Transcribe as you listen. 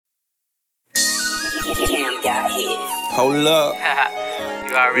got hit. Hold up.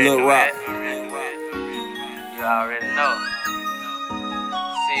 You already Lil know Rock. that. You already know.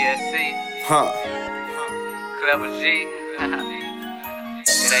 CSC. Cleva-G.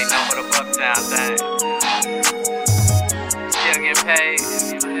 It ain't no but a Bucktown thing. Still getting paid.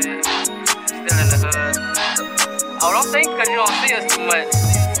 Still in the hood. Oh, don't think cause you don't see us too much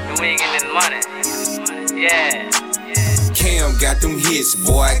and we ain't getting this money. Yeah. Cam got them hits,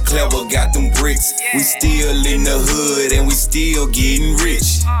 boy. Clever got them bricks. We still in the hood and we still getting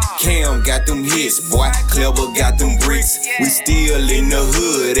rich. Cam got them hits, boy. Clever got them bricks. We still in the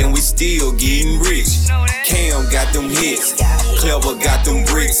hood and we still getting rich. Cam got them hits, Clever got them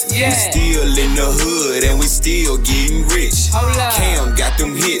bricks. We still in the hood and we still getting rich. Cam got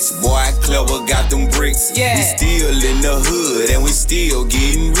them hits, boy. Clever got them bricks. We still in the hood and we still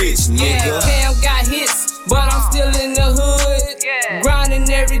getting rich, nigga. Cam got hits, but I'm still in the hood. Grinding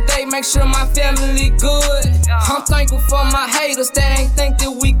every day, make sure my family good. I'm thankful for my haters that ain't think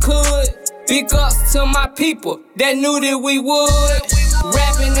that we could. Big ups to my people that knew that we would.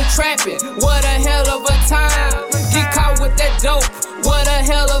 Rapping and trapping, what a hell of a time. Get caught with that dope, what a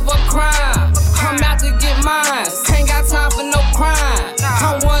hell of a crime. I'm out to get mine, ain't got time for no crime.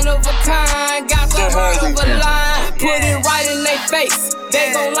 I'm one of a kind, got the heart of a line. Put it right in their face,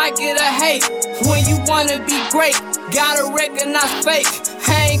 they gon' like it or hate. When you wanna be great, gotta recognize fake.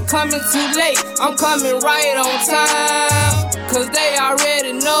 I ain't coming too late, I'm coming right on time. Cause they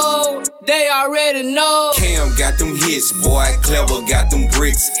already know, they already know. Cam got them hits, boy. Clever got them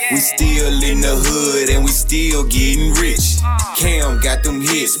bricks. We still in the hood and we still getting rich. Cam got them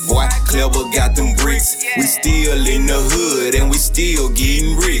hits, boy. Clever got them bricks. We still in the hood and we still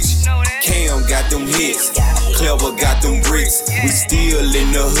getting rich. Cam got them hits, Clever got them bricks. We still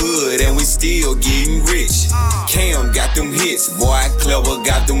in the hood and we still getting rich. Cam got them hits, boy. Clever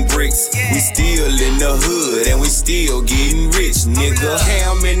got them bricks. We still in the hood and we still getting rich, nigga.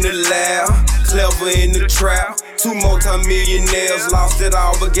 Cam in the lab, Clever in the trap. Two multi-millionaires lost it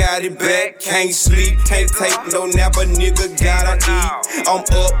all but got it back. Can't sleep, can't take no nap, a nigga gotta eat. I'm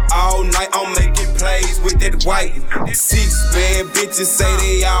up all night, I'm making plays with that white. 6 bad bitches say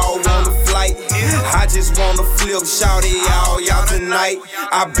they all want a flight. I just wanna flip, shout it y'all tonight.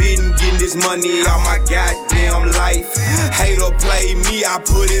 I been getting this money all my goddamn life. Hater play me, I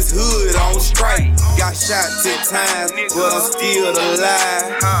put his hood on strike. Got shot 10 times, but I'm still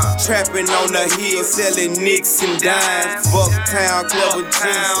alive. Trapping on the hill, selling nicks and dimes. Bucktown,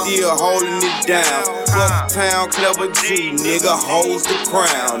 Cleva-G, still holding it down. Bucktown, Cleva-G, nigga holds the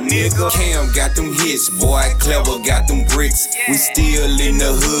crown, nigga. Cam got them hits, boy. Clever got them bricks. We still in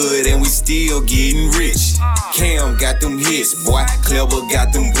the hood and we still getting rich. Cam got them hits, boy. Clever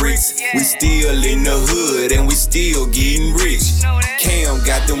got them bricks. We still in the hood and we still getting rich. Cam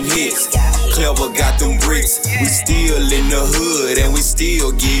got them hits, Clever got them bricks. We still in the hood and we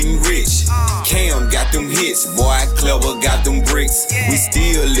still getting rich. Cam got them hits, boy. Clever got them bricks. We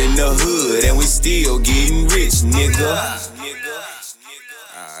still in the hood and we still getting rich, nigga.